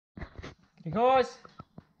Hey guys,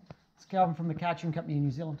 it's Calvin from the Cartoon Company in New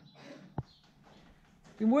Zealand.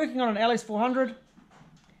 Been working on an LS400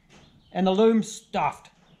 and the Loom's stuffed.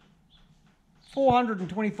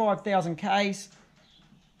 425,000 Ks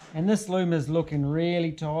and this Loom is looking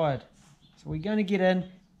really tired. So we're going to get in,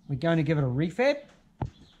 we're going to give it a refab.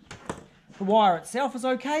 The wire itself is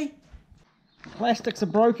okay. Plastics are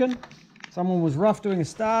broken. Someone was rough doing a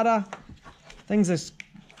starter. Things are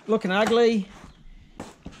looking ugly.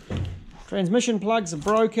 Transmission plugs are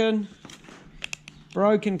broken.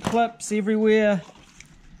 Broken clips everywhere.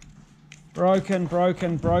 Broken and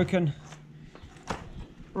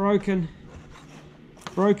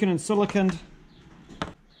siliconed.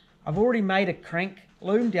 I've already made a crank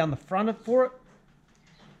loom down the front for it,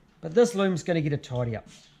 but this loom's going to get a tidy up.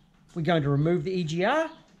 We're going to remove the EGR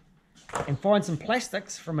and find some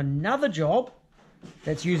plastics from another job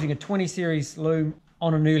that's using a 20 series loom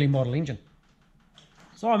on an early model engine.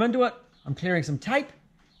 So I'm into it. I'm clearing some tape,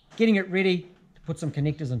 getting it ready to put some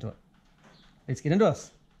connectors into it. Let's get into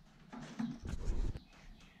this.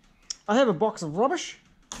 I have a box of rubbish,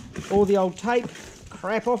 all the old tape,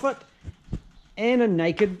 crap off it, and a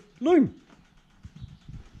naked loom.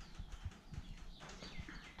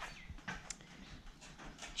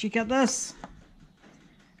 Check out this.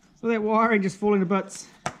 So that wiring just falling to bits.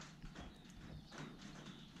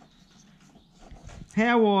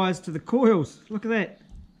 Power wires to the coils. Look at that.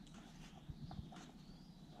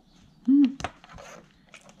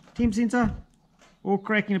 Temp sensor, all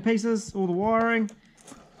cracking to pieces, all the wiring.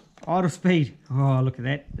 Idle speed. Oh, look at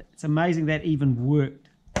that. It's amazing that even worked.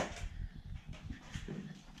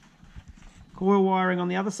 Coil wiring on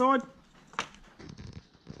the other side.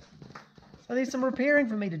 So there's some repairing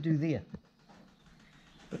for me to do there.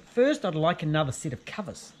 But first I'd like another set of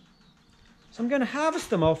covers. So I'm going to harvest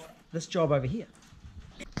them off this job over here.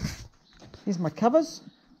 Here's my covers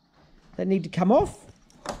that need to come off.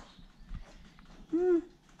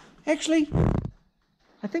 Actually,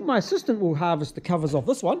 I think my assistant will harvest the covers off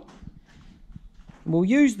this one. And we'll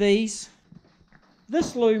use these.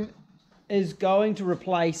 This loom is going to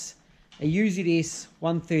replace a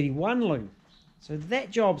UCF20 loom. So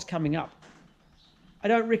that job's coming up. I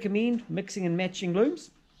don't recommend mixing and matching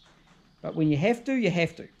looms, but when you have to, you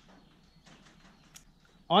have to.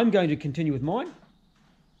 I'm going to continue with mine.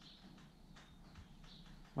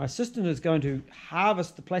 My assistant is going to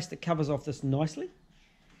harvest the plastic covers off this nicely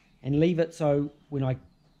and leave it so when I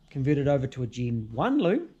convert it over to a Gen 1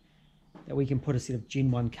 loom that we can put a set of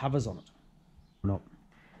Gen 1 covers on it.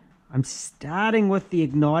 I'm starting with the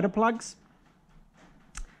igniter plugs.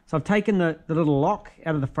 So I've taken the little lock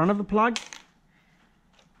out of the front of the plug,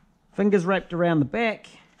 fingers wrapped around the back,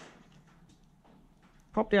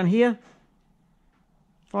 pop down here,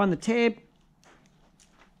 find the tab,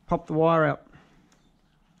 pop the wire out.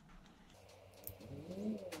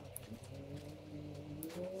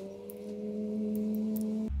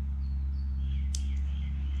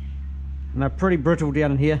 And they're pretty brittle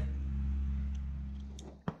down in here.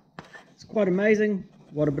 It's quite amazing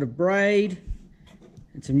what a bit of braid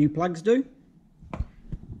and some new plugs do.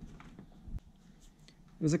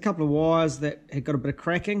 There's a couple of wires that had got a bit of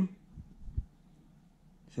cracking,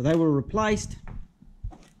 so they were replaced.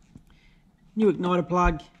 New igniter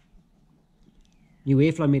plug, new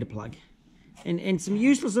airflow meter plug, and some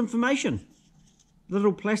useless information.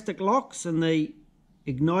 Little plastic locks in the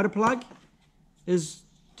igniter plug is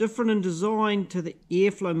different in design to the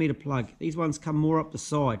airflow meter plug. These ones come more up the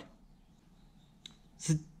side.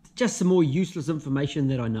 So just some more useless information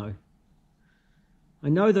that I know. I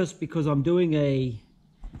know this because I'm doing a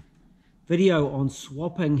video on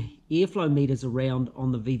swapping airflow meters around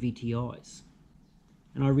on the VVTIs.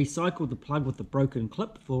 And I recycled the plug with the broken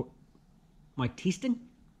clip for my testing.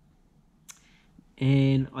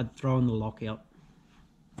 And I'd thrown the lock out.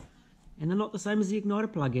 And they're not the same as the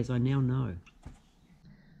igniter plug, as I now know.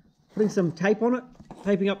 Putting some tape on it,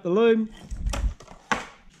 taping up the loom.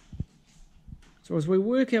 So as we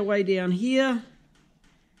work our way down here,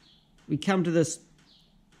 we come to this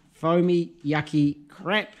foamy, yucky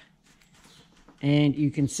crap. And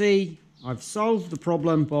you can see I've solved the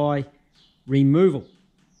problem by removal.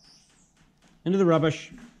 Into the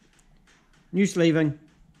rubbish, new sleeving,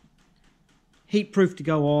 heat proof to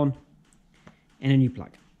go on, and a new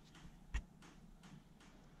plug.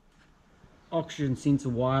 Oxygen sensor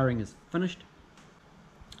wiring is finished.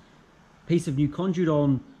 Piece of new conduit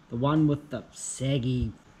on the one with the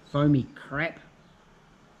saggy, foamy crap.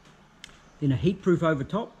 Then a heat proof over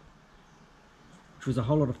top, which was a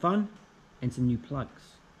whole lot of fun, and some new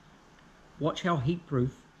plugs. Watch how heat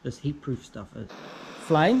proof this heat proof stuff is.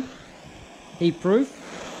 Flame, heat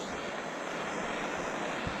proof,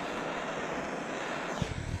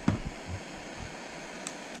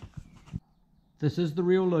 This is the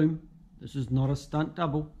real loom. This is not a stunt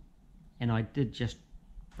double. And I did just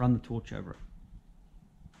run the torch over it.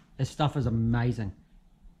 This stuff is amazing.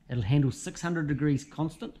 It'll handle 600 degrees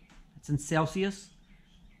constant. It's in Celsius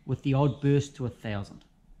with the odd burst to 1000.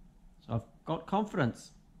 So I've got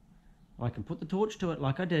confidence. I can put the torch to it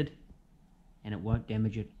like I did and it won't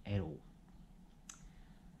damage it at all.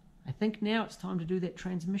 I think now it's time to do that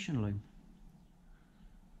transmission loom.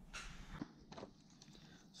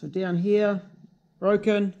 So down here,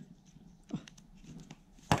 broken.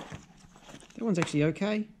 That one's actually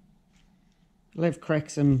okay. It'll have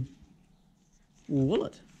cracks and will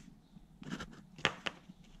it?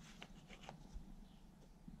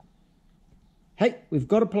 Hey, we've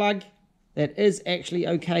got a plug that is actually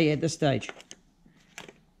okay at this stage.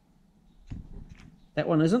 That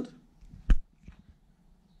one isn't.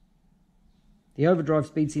 The overdrive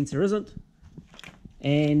speed sensor isn't.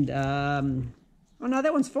 And, oh no,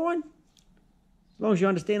 that one's fine. As long as you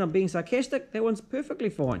understand I'm being sarcastic, that one's perfectly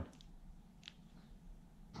fine.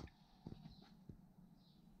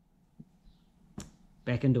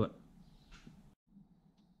 Back into it.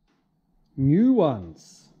 New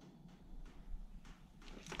ones.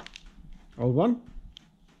 Old one.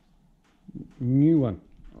 New one.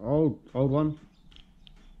 Old one.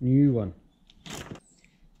 New one.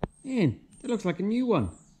 Man, that looks like a new one.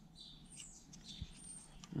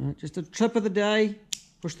 Just a tip of the day.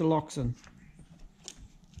 Push the locks in.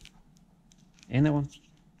 And that one.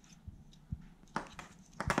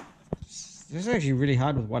 This is actually really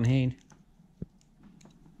hard with one hand.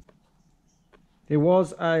 There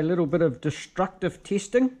was a little bit of destructive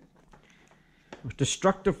testing,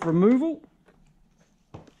 destructive removal,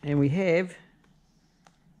 and we have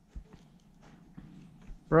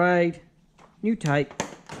braid, new tape,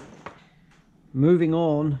 moving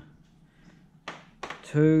on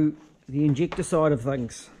to the injector side of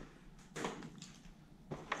things.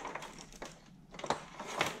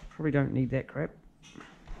 Probably don't need that crap.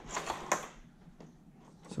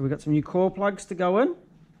 So we've got some new coil plugs to go in.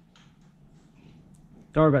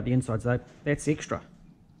 Don't worry about the insides though, that's extra.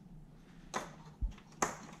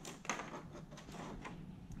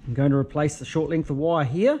 I'm going to replace the short length of wire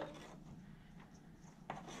here.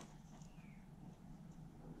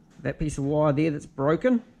 That piece of wire there that's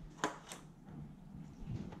broken.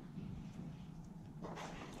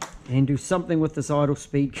 And do something with this idle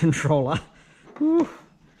speed controller. Whew.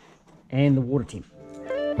 And the water temp.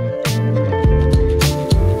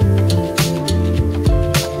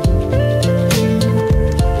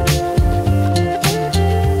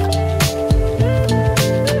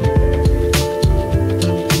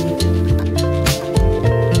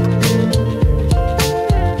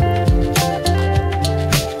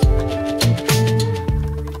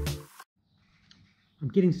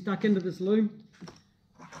 Getting stuck into this loom.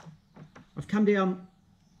 I've come down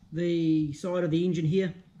the side of the engine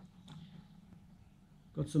here.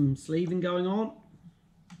 Got some sleeving going on.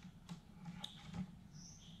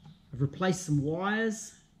 I've replaced some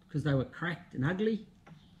wires because they were cracked and ugly.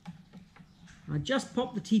 I just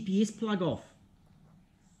popped the TPS plug off.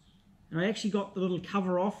 And I actually got the little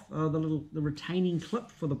cover off, the retaining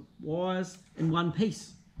clip for the wires in one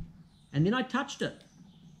piece. And then I touched it.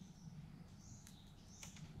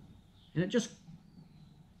 And it just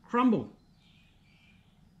crumbled.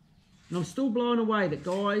 And I'm still blown away that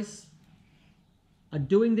guys are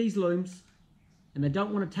doing these looms and they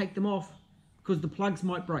don't want to take them off because the plugs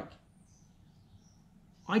might break.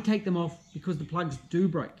 I take them off because the plugs do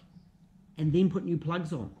break and then put new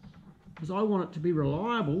plugs on because I want it to be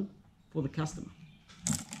reliable for the customer.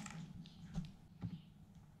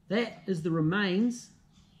 That is the remains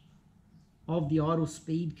of the idle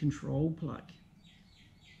speed control plug.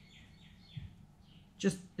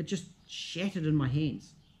 It just shattered in my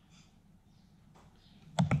hands.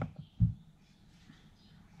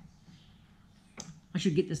 I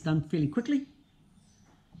should get this done fairly quickly.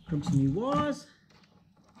 Crimp some new wires.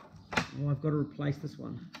 Oh, I've got to replace this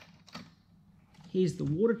one. Here's the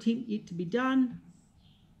water temp yet to be done.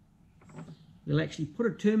 We'll actually put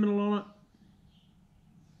a terminal on it.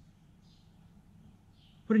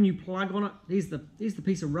 Put a new plug on it. There's the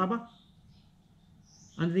piece of rubber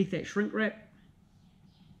underneath that shrink wrap.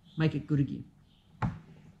 Make it good again.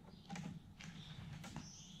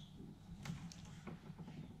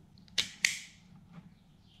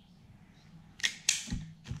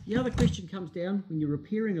 The other question comes down when you're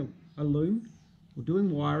repairing a loom or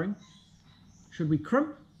doing wiring. Should we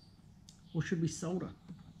crimp or should we solder?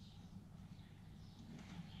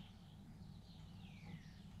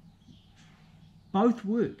 Both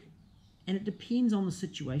work, and it depends on the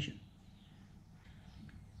situation.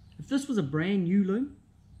 If this was a brand new loom,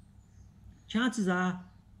 chances are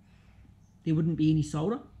there wouldn't be any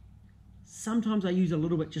solder. Sometimes I use a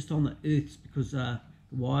little bit just on the earths because the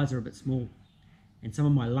wires are a bit small and some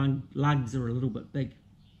of my lugs are a little bit big.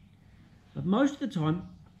 But most of the time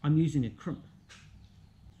I'm using a crimp.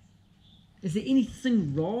 Is there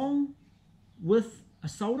anything wrong with a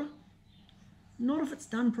solder? Not if it's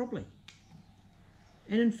done properly.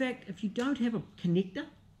 And in fact, if you don't have a connector,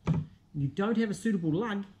 you don't have a suitable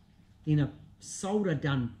lug, then a solder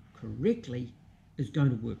done correctly is going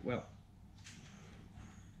to work well.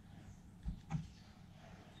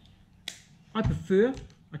 I prefer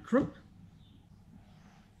a crimp,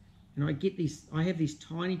 and I have these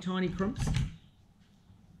tiny crimps,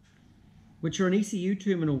 which are an ECU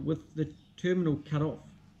terminal with the terminal cut off.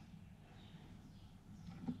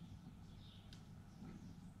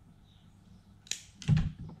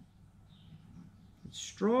 It's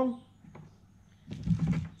strong,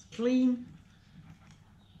 it's clean.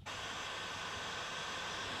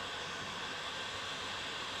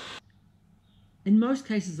 In most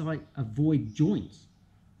cases I avoid joints,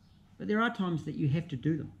 but there are times that you have to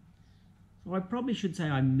do them. So I probably should say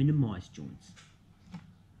I minimize joints.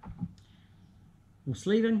 More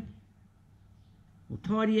sleeving, more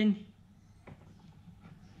tidying,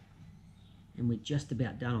 and we're just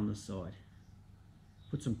about done on this side.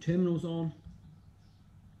 Put some terminals on.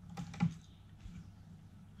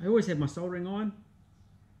 I always have my soldering iron,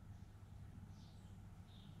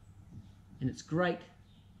 and it's great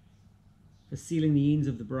for sealing the ends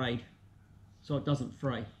of the braid so it doesn't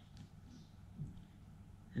fray.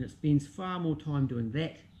 And it spends far more time doing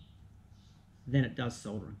that than it does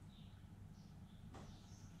soldering.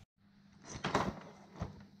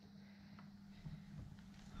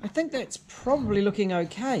 I think that's probably looking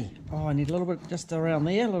okay. Oh, I need a little bit just around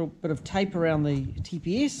there, a little bit of tape around the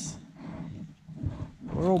TPS.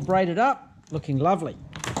 We're all braided up, looking lovely.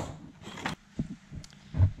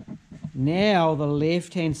 Now the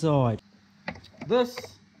left hand side. This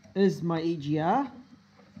is my EGR,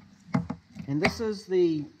 and this is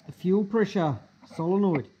the fuel pressure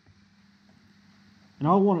solenoid, and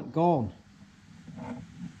I want it gone.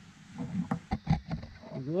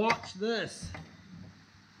 Watch this.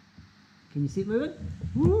 Can you see it moving?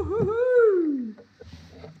 Woo-hoo-hoo!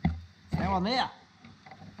 That one there.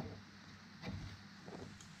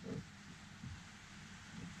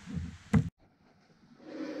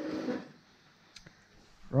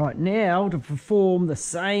 Right, now to perform the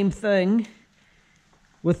same thing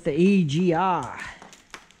with the EGR.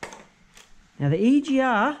 Now the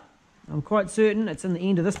EGR, I'm quite certain it's in the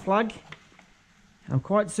end of this plug. I'm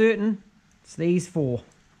quite certain it's these four.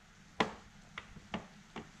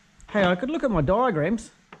 Hey, I could look at my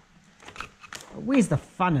diagrams. But where's the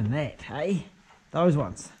fun in that, hey? Those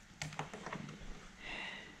ones.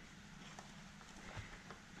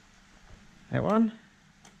 That one.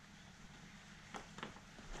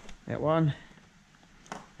 That one.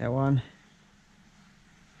 That one.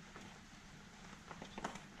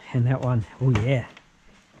 And that one. Oh yeah.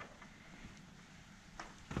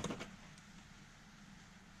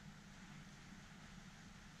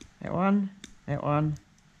 That one. That one.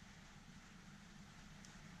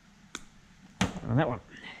 And that one.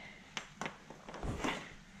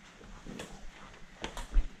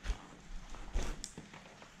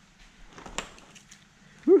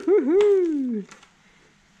 Woo-hoo-hoo!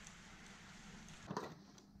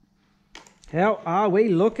 How are we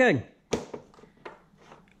looking?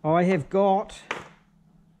 I have got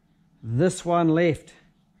this one left,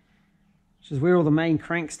 which is where all the main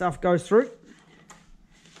crank stuff goes through.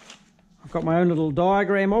 I've got my own little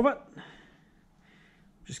diagram of it.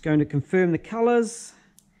 Just going to confirm the colours.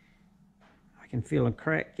 I can feel a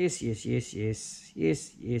crack. Yes, yes, yes, yes,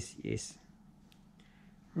 yes, yes, yes.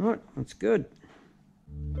 Right, that's good.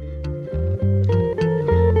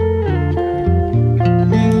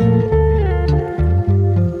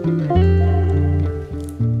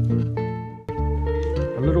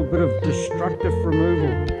 A little bit of destructive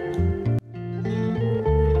removal.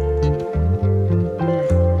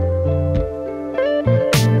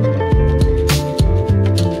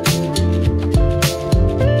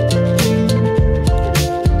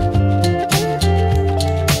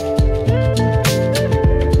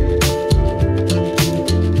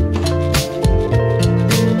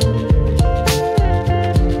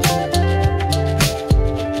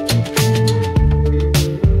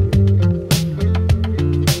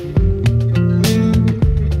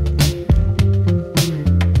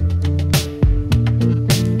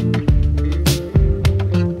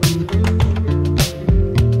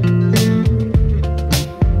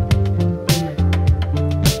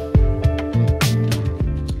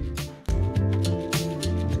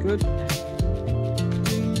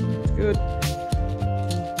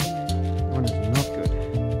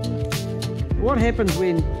 happens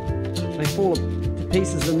when they fall to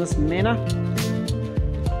pieces in this manner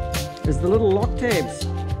is the little lock tabs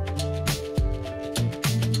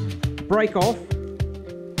break off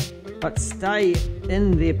but stay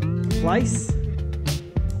in their place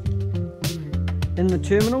in the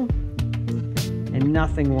terminal, and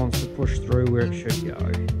nothing wants to push through where it should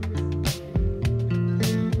go.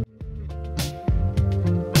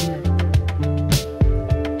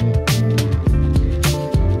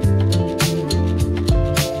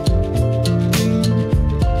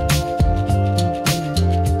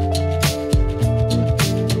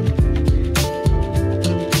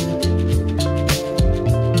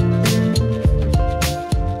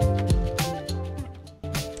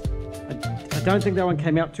 I don't think that one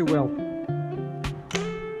came out too well.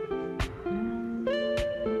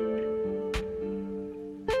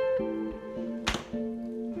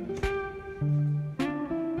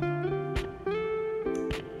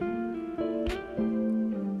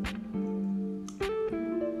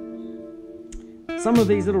 Some of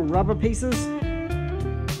these little rubber pieces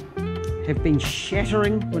have been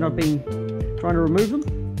shattering when I've been trying to remove them.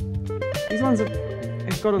 These ones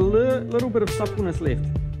have got a little bit of suppleness left.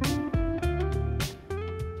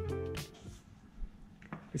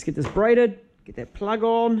 Let's get this braided, get that plug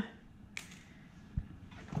on,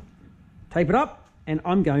 tape it up, and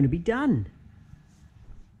I'm going to be done.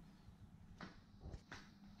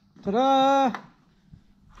 Ta-da!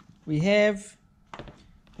 We have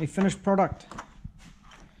a finished product.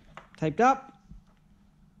 Taped up,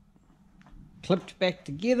 clipped back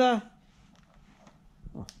together.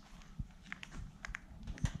 Oh.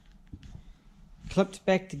 Clipped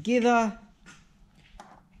back together.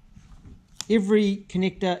 Every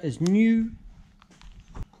connector is new.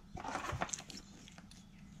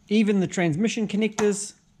 Even the transmission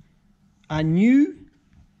connectors are new.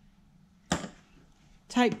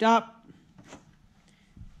 Taped up.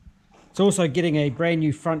 It's also getting a brand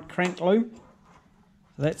new front crank loom.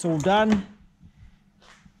 So that's all done.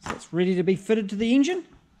 So it's ready to be fitted to the engine.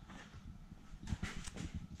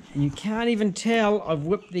 And you can't even tell I've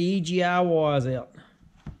whipped the EGR wires out.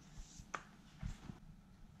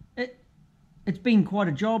 It's been quite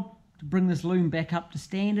a job to bring this loom back up to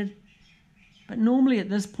standard. But normally at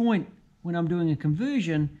this point, when I'm doing a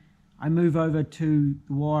conversion, I move over to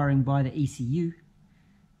the wiring by the ECU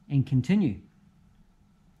and continue.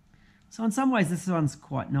 So in some ways this one's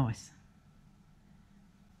quite nice.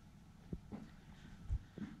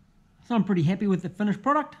 So I'm pretty happy with the finished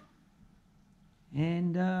product,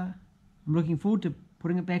 and I'm looking forward to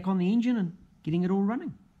putting it back on the engine and getting it all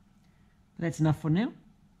running. But that's enough for now.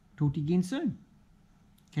 Talk to you again soon.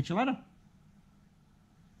 Catch you later.